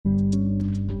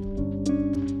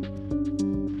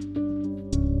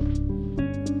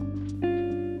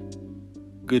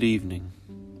Good evening.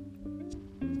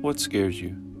 What scares you?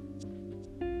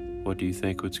 What do you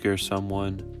think would scare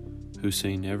someone who's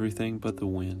seen everything but the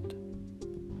wind?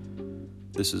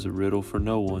 This is a riddle for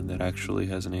no one that actually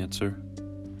has an answer.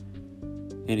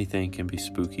 Anything can be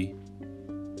spooky.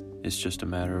 It's just a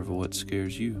matter of what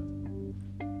scares you.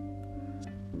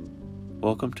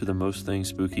 Welcome to the Most Things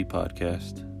Spooky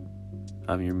podcast.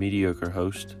 I'm your mediocre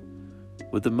host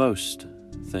with the most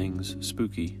things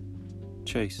spooky,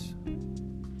 Chase.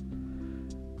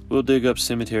 We'll dig up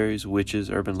cemeteries, witches,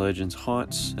 urban legends,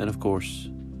 haunts, and of course,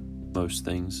 most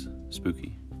things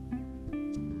spooky.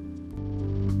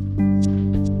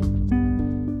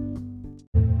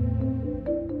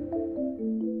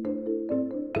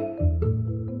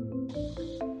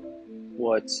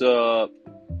 What's up?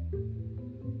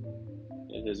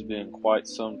 It has been quite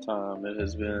some time. It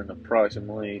has been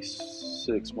approximately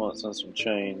 6 months and some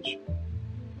change.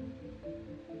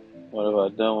 What have I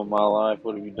done with my life?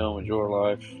 What have you done with your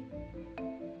life?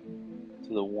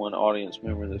 To the one audience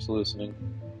member that's listening,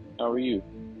 how are you?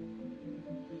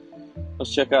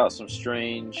 Let's check out some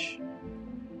strange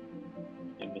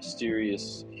and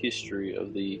mysterious history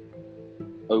of the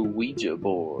Ouija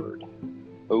board.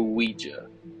 Ouija.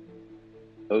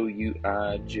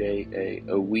 O-U-I-J-A,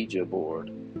 a Ouija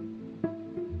board.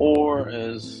 Or,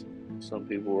 as some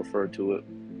people refer to it,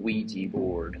 Ouija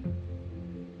board.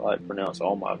 I like to pronounce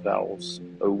all my vowels,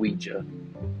 Ouija.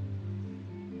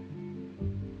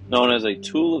 Known as a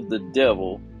tool of the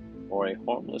devil or a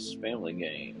harmless family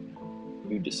game.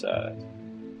 You decide.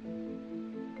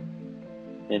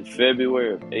 In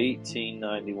February of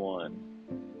 1891,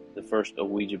 the first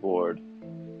Ouija board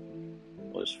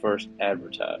was first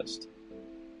advertised.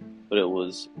 But it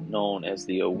was known as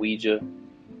the Ouija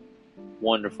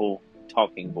Wonderful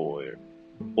Talking Board.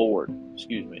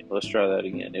 Let's try that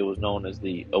again. It was known as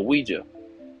the Ouija,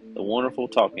 the Wonderful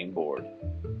Talking Board,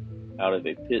 out of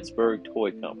a Pittsburgh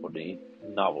toy company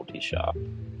novelty shop.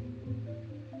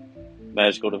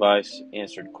 Magical device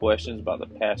answered questions about the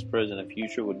past, present, and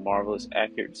future with marvelous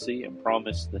accuracy and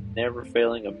promised the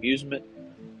never-failing amusement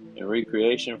and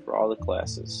recreation for all the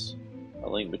classes. A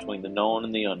link between the known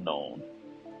and the unknown.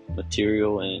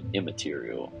 Material and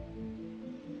immaterial,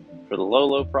 for the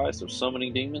low price of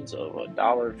summoning demons of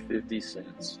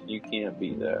 $1.50. You can't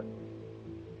beat that.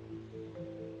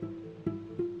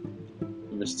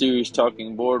 The mysterious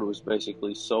talking board was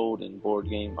basically sold in board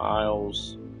game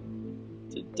aisles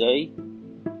today.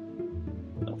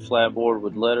 A flat board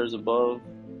with the letters of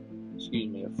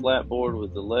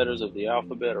the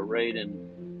alphabet arrayed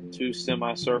in two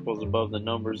semicircles above the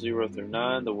numbers 0 through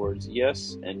 9, the words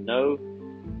yes and no.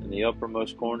 In the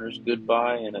uppermost corners,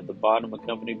 goodbye, and at the bottom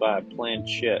accompanied by a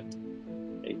planchette,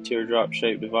 a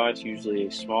teardrop-shaped device, usually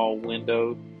a small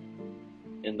window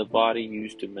in the body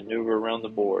used to maneuver around the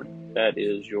board. That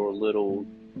is your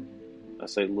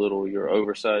your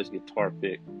oversized guitar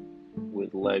pick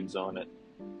with legs on it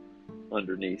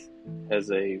underneath.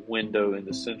 Has a window in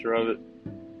the center of it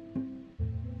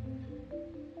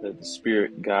that the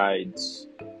spirit guides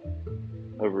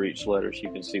over each letter so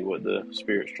you can see what the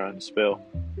spirit's trying to spell.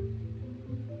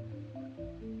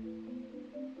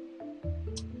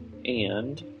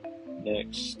 And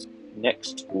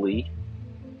nextly,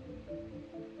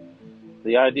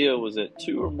 the idea was that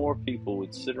 2 or more people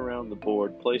would sit around the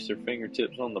board, place their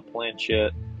fingertips on the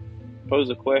planchette, pose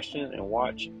a question, and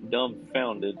watch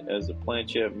dumbfounded as the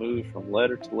planchette moved from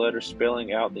letter to letter,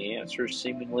 spelling out the answers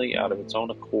seemingly out of its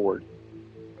own accord.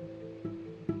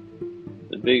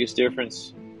 The biggest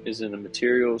difference is in the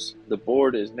materials. The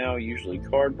board is now usually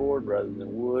cardboard rather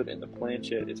than wood, and the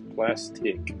planchette is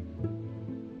plastic.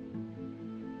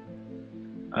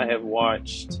 I have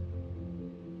watched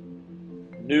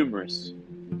numerous,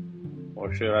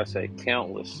 or should I say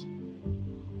countless,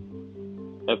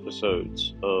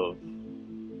 episodes of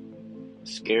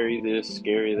scary this,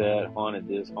 scary that, haunted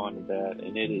this, haunted that,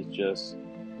 and it is just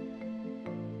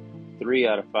 3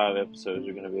 out of 5 episodes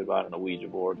are going to be about an Ouija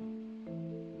board.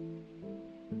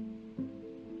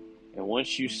 And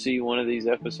once you see one of these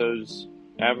episodes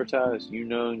advertised, you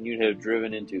know you'd have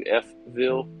driven into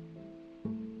Fville,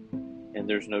 and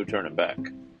there's no turning back.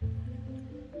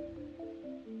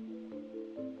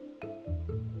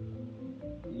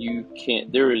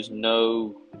 There is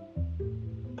no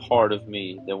part of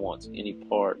me that wants any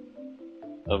part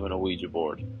of an Ouija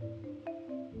board.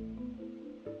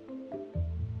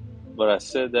 But I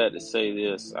said that to say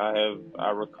this. I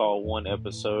recall one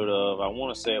episode of, I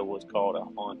want to say it was called A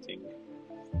Haunting.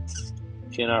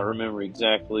 Cannot remember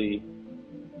exactly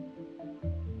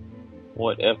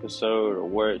what episode or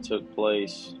where it took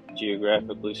place,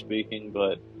 geographically speaking,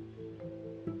 but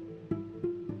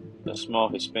a small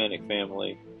Hispanic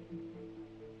family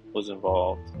was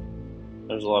involved.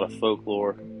 There's a lot of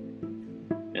folklore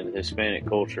in the Hispanic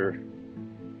culture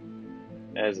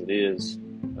as it is.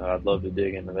 I'd love to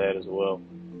dig into that as well.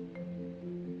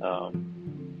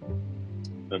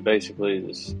 But basically,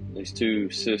 these two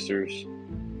sisters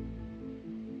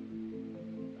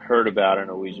heard about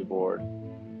an Ouija board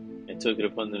and took it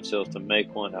upon themselves to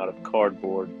make one out of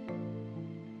cardboard,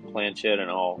 planchette and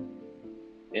all.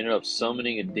 Ended up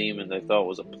summoning a demon they thought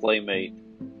was a playmate,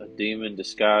 a demon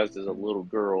disguised as a little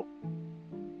girl,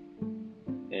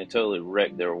 and it totally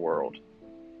wrecked their world.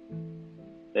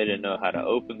 They didn't know how to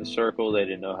open the circle. They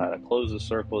didn't know how to close the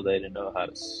circle. They didn't know how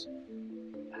to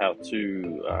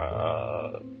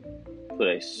put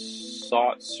a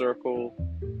salt circle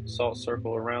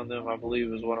around them, I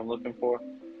believe is what I'm looking for.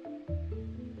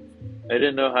 They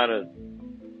didn't know how to.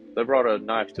 They brought a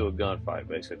knife to a gunfight,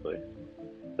 basically.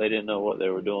 They didn't know what they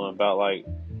were doing, about like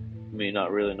me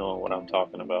not really knowing what I'm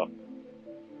talking about.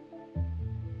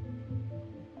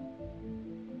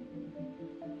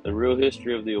 The real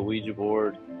history of the Ouija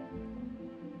board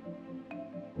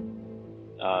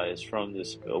is from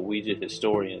this Ouija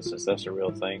historian, since that's a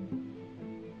real thing.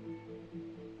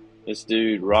 This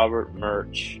dude, Robert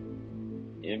Murch,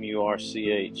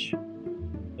 M-U-R-C-H,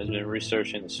 has been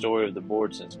researching the story of the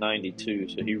board since '92,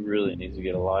 so he really needs to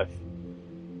get a life.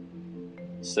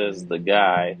 Says the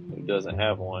guy who doesn't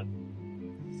have one.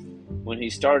 When he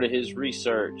started his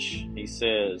research, he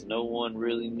says no one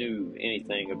really knew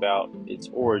anything about its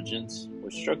origins,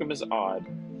 which struck him as odd.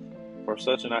 For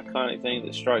such an iconic thing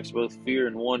that strikes both fear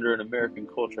and wonder in American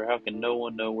culture, how can no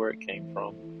one know where it came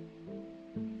from?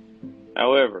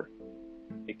 However,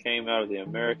 it came out of the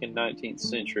American 19th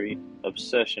century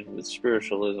obsession with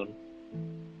spiritualism,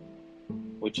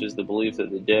 which is the belief that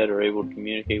the dead are able to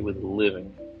communicate with the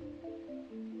living,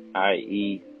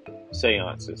 i.e.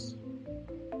 seances.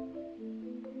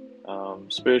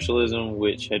 Spiritualism,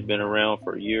 which had been around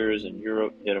for years in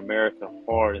Europe, hit America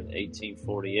hard in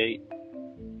 1848.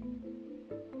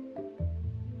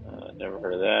 Never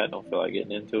heard of that. Don't feel like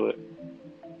getting into it.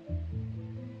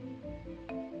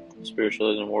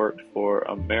 Spiritualism worked for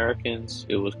Americans.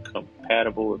 It was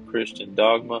compatible with Christian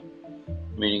dogma,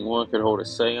 meaning one could hold a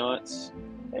seance.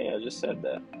 Hey, I just said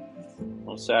that.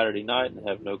 On Saturday night and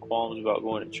have no qualms about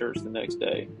going to church the next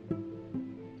day.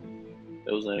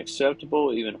 It was an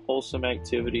acceptable, even wholesome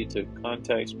activity to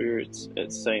contact spirits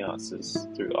at seances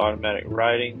through automatic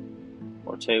writing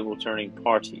or table-turning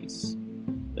parties.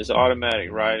 This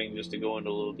automatic writing, just to go into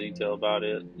a little detail about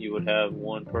it, you would have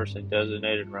one person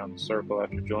designated around the circle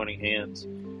after joining hands.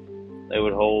 They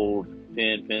would hold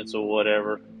pen, pencil,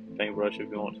 whatever, paintbrush if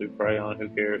you want to, crayon, who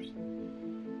cares.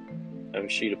 Have a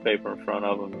sheet of paper in front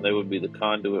of them. They would be the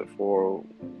conduit for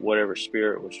whatever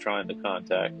spirit was trying to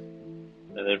contact.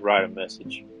 And they'd write a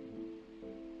message.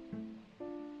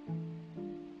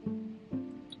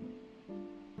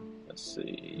 Let's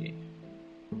see.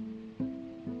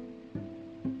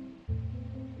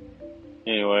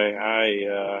 Anyway,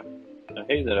 I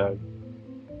hate that I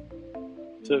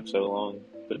took so long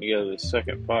putting together this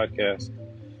second podcast.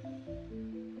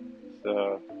 It's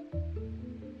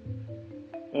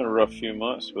been a rough few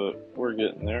months, but we're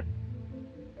getting there.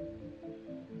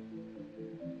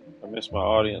 I missed my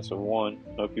audience of one.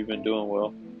 Hope you've been doing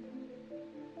well.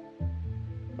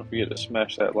 Don't forget to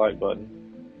smash that like button.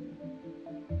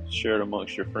 Share it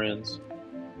amongst your friends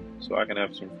so I can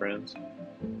have some friends.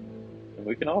 And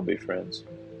we can all be friends.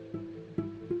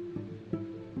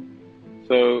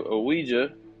 So, a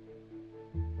Ouija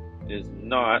is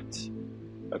not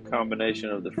a combination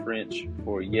of the French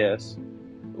for yes,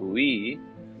 oui,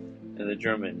 and the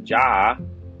German ja,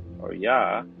 or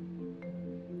ja.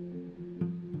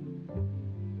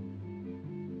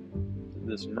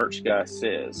 This Murch guy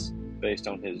says, based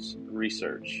on his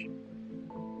research.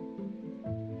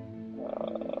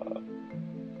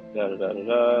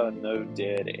 No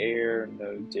dead air,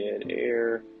 no dead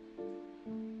air.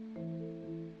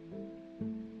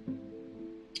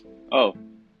 Oh,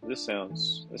 this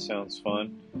sounds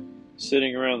fun.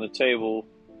 Sitting around the table,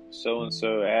 so and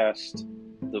so asked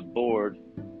the board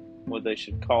what they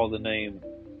should call it,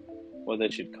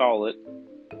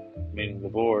 meaning the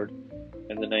board,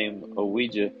 and the name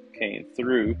Ouija came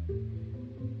through.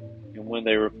 And when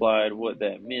they replied what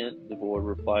that meant, the board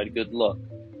replied, "Good luck."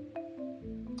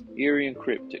 Eerie and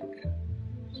cryptic.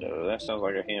 So that sounds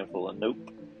like a handful of nope.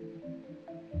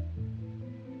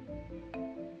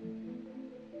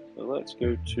 So let's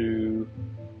go to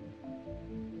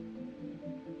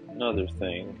another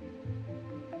thing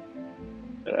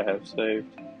that I have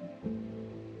saved.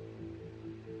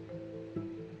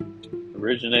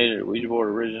 Ouija board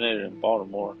originated in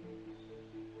Baltimore.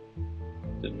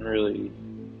 Didn't really.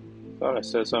 Thought I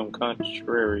said something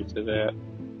contrary to that.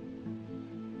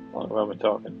 How long have I been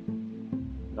talking?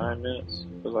 9 minutes?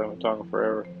 Feels like I've been talking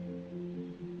forever.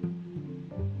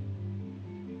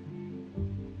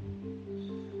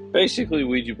 Basically,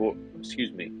 Ouija boards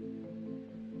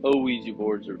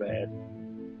are bad.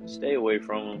 Stay away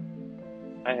from them.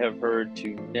 I have heard to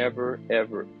never,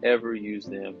 ever, ever use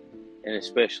them, and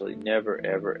especially never,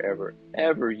 ever, ever,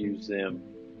 ever use them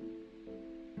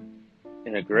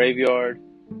in a graveyard.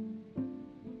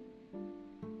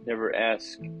 Never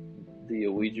ask the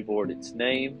Ouija board its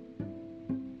name.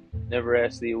 Never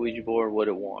ask the Ouija board what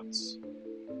it wants.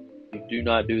 You do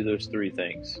not do those three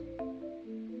things.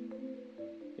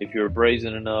 If you're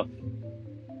brazen enough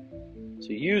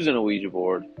to use an Ouija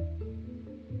board,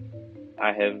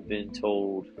 I have been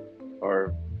told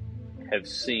or have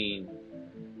seen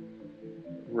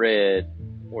read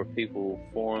where people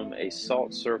form a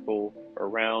salt circle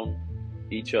around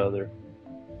each other,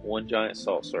 one giant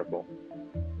salt circle,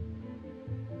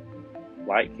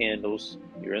 light candles,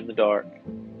 you're in the dark,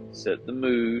 set the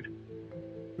mood,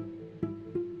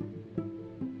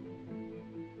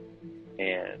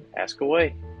 and ask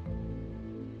away.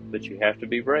 But you have to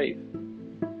be brave.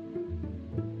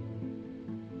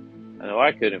 I know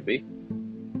I couldn't be.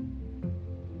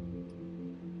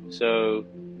 So,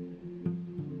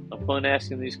 upon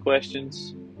asking these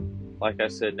questions, like I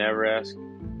said, never ask.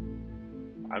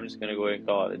 I'm just going to go ahead and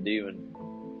call it a demon.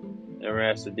 Never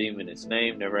ask the demon its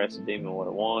name. Never ask the demon what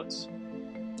it wants.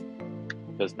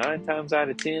 Because 9 times out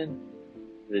of 10,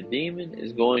 the demon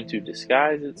is going to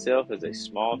disguise itself as a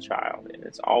small child. And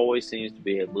it always seems to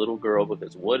be a little girl,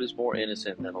 because what is more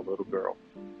innocent than a little girl?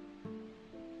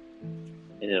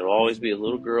 And it'll always be a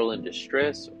little girl in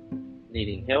distress,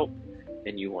 needing help,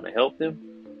 and you want to help them.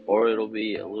 Or it'll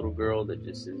be a little girl that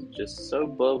just is just so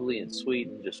bubbly and sweet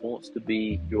and just wants to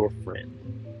be your friend.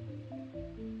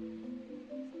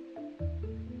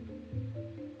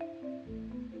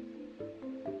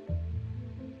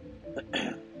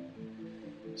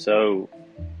 So,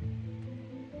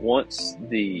 once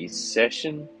the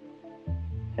session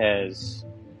has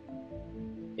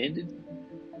ended,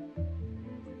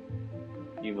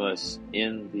 you must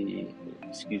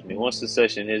once the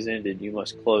session has ended, you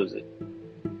must close it.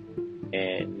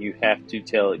 And you have to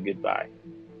tell it goodbye.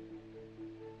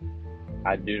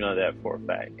 I do know that for a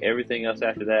fact. Everything else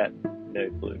after that,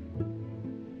 no clue.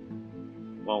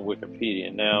 I'm on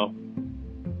Wikipedia now.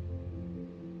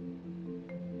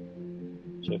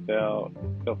 Check out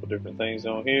a couple different things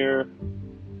on here.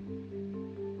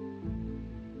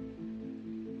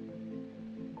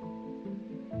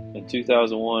 In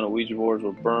 2001, Ouija boards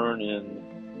were burned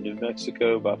in New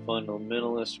Mexico by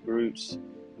fundamentalist groups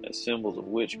as symbols of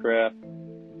witchcraft.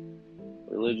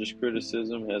 Religious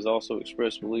criticism has also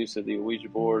expressed beliefs that the Ouija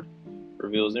board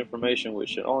reveals information which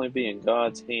should only be in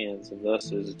God's hands and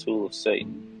thus is a tool of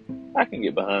Satan. I can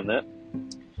get behind that.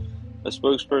 A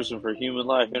spokesperson for Human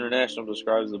Life International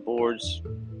describes the boards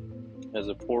as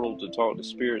a portal to talk to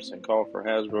spirits and called for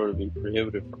Hasbro to be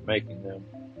prohibited from making them.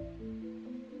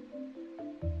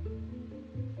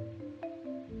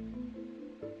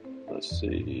 Let's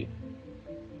see.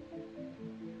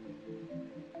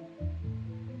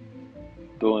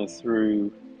 Going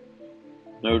through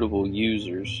notable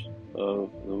users of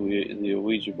the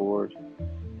Ouija board,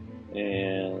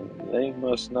 and they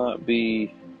must not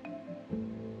be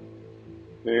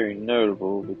very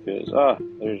notable because,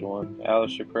 there's one.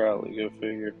 Aleister Crowley, go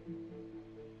figure.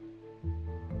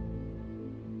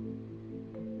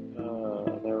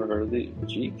 Never heard of the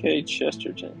G.K.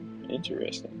 Chesterton.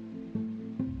 Interesting.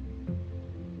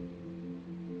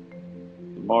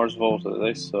 The Mars Volta,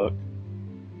 they suck.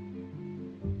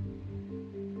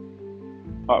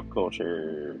 Pop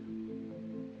culture.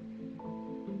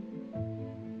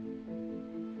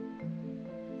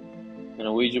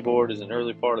 An Ouija board is an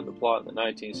early part of the plot in the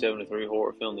 1973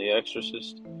 horror film The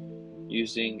Exorcist.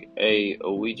 Using a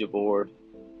Ouija board,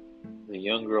 the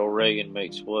young girl Regan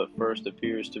makes what first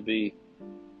appears to be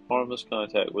harmless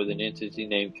contact with an entity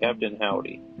named Captain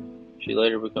Howdy. She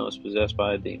later becomes possessed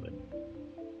by a demon.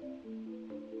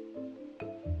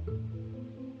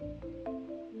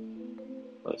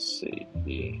 Let's see.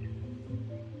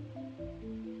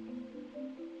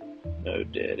 No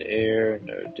dead air,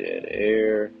 no dead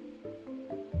air.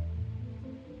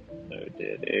 No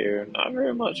dead air. Not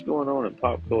very much going on in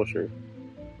pop culture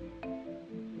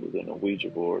within a Ouija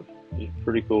board. It's a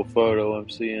pretty cool photo I'm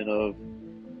seeing of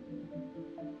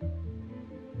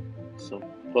some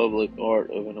public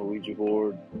art of an Ouija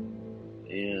board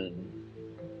in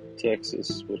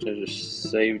Texas, which I just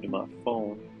saved to my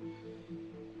phone.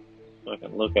 I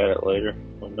can look at it later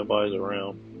when nobody's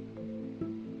around.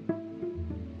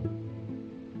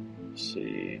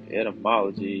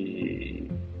 etymology.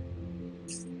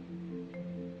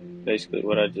 Basically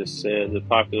what I just said. The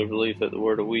popular belief that the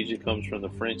word Ouija comes from the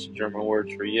French and German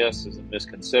words for yes is a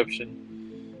misconception.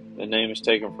 The name is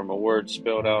taken from a word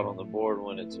spelled out on the board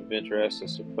when its inventor asked a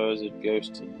supposed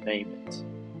ghost to name it.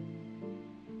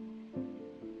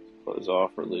 Close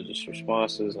off religious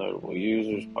responses, notable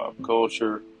users, pop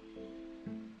culture.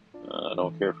 I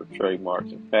don't care for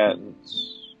trademarks and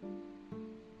patents.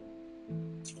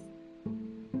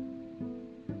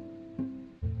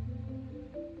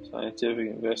 Scientific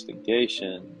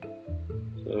investigation.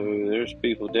 So there's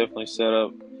people definitely set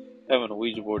up, having a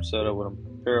Ouija board set up with a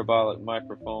parabolic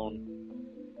microphone,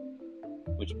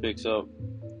 which picks up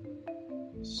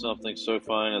something so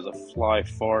fine as a fly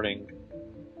farting,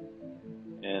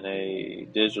 and a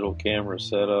digital camera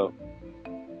set up.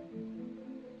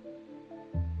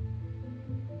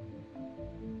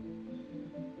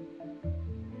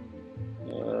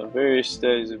 Various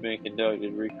studies have been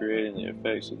conducted recreating the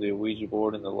effects of the Ouija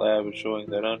board in the lab and showing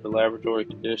that under laboratory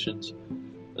conditions,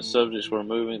 the subjects were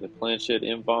moving the planchette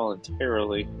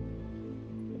involuntarily.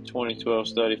 A 2012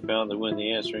 study found that when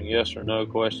the answering yes or no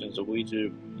questions, the Ouija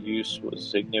use was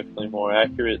significantly more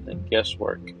accurate than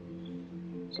guesswork.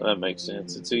 So that makes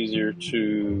sense. It's easier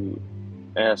to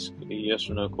ask a yes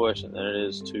or no question than it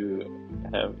is to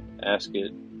ask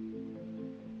it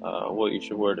what you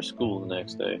should wear to school the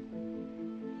next day.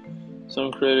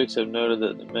 Some critics have noted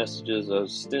that the messages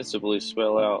ostensibly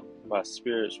spelled out by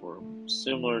spirits were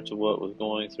similar to what was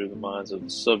going through the minds of the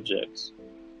subjects.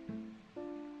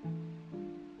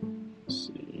 Let's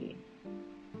see.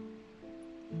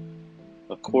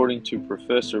 According to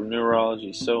Professor of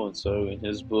Neurology so-and-so in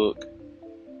his book,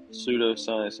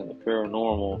 Pseudoscience and the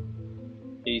Paranormal,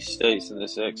 he states in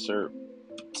this excerpt,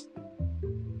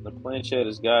 the planchette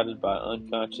is guided by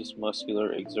unconscious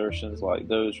muscular exertions like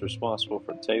those responsible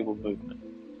for table movement.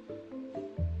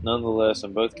 Nonetheless,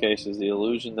 in both cases, the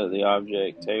illusion that the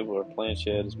object, table, or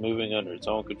planchette is moving under its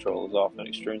own control is often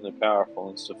extremely powerful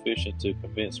and sufficient to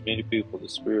convince many people that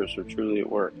spirits are truly at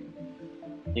work.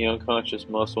 The unconscious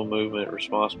muscle movement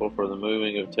responsible for the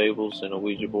moving of tables and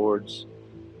Ouija boards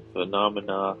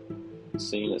phenomena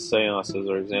seen at seances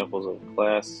are examples of a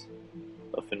class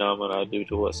of phenomena due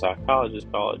to what psychologists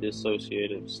call a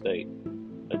dissociative state.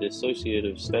 A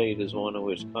dissociative state is one in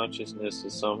which consciousness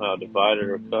is somehow divided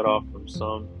or cut off from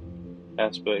some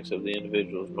aspects of the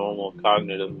individual's normal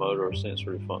cognitive, motor, or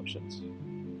sensory functions.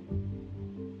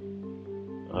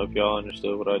 I hope y'all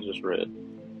understood what I just read.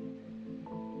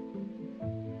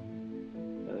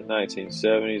 In the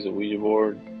 1970s, the Ouija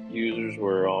board users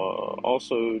were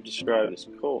also described as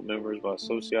cult members by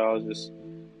sociologists,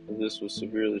 and this was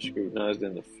severely scrutinized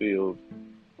in the field.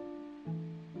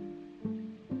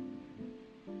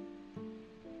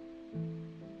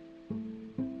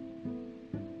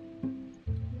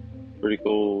 Pretty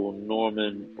cool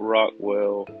Norman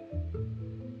Rockwell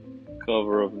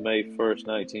cover of May 1st,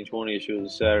 1920 issue of the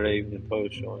Saturday Evening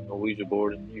Post showing a Ouija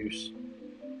board in use.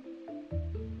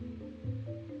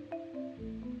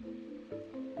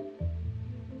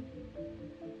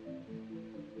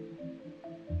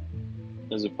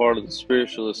 As a part of the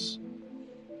spiritualist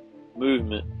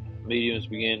movement, mediums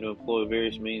began to employ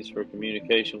various means for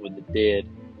communication with the dead.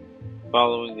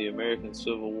 Following the American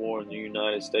Civil War in the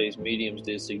United States, mediums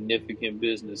did significant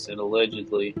business in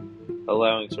allegedly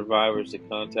allowing survivors to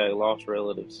contact lost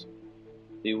relatives.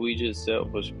 The Ouija itself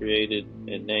was created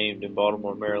and named in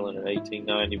Baltimore, Maryland in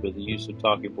 1890, but the use of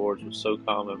talking boards was so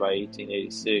common by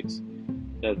 1886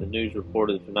 that the news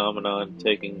reported the phenomenon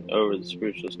taking over the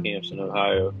spiritualist camps in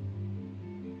Ohio.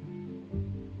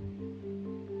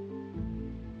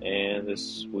 And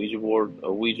this Ouija board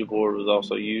was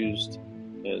also used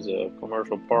as a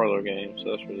commercial parlor game,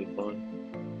 so that's really fun.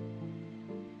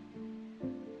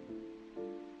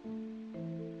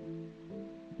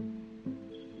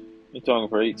 Been talking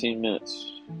for 18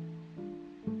 minutes.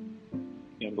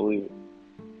 Can't believe it.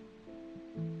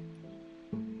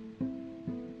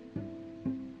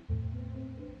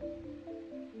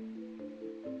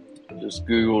 Just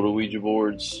Googled Ouija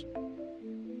boards.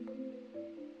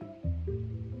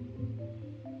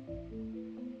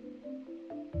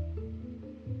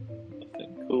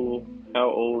 Nothing cool. How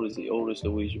old is the oldest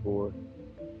Ouija board?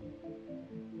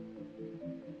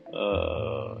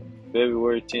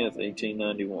 February 10th,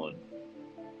 1891.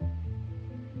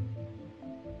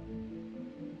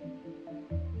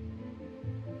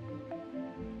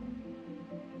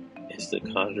 Is The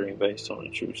Conjuring based on a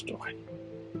true story?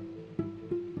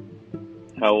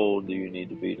 How old do you need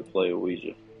to be to play a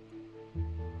Ouija?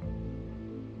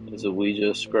 Is a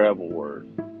Ouija a Scrabble word?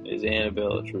 Is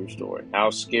Annabelle a true story? How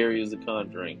scary is The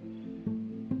Conjuring?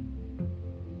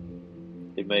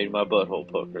 It made my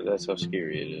butthole pucker. That's how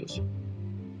scary it is.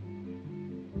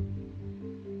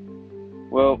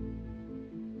 Well,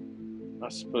 I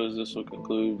suppose this will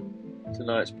conclude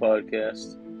tonight's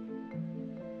podcast.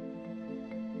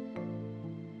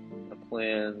 I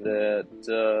plan that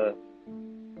the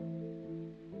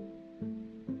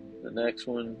next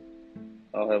one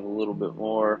I'll have a little bit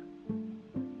more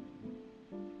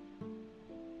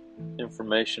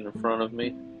information in front of me,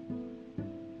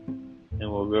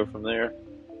 and we'll go from there.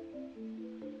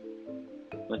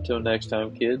 Until next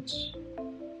time, kids,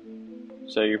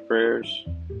 say your prayers,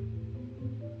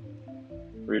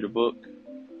 read a book,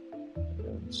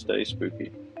 and stay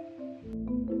spooky.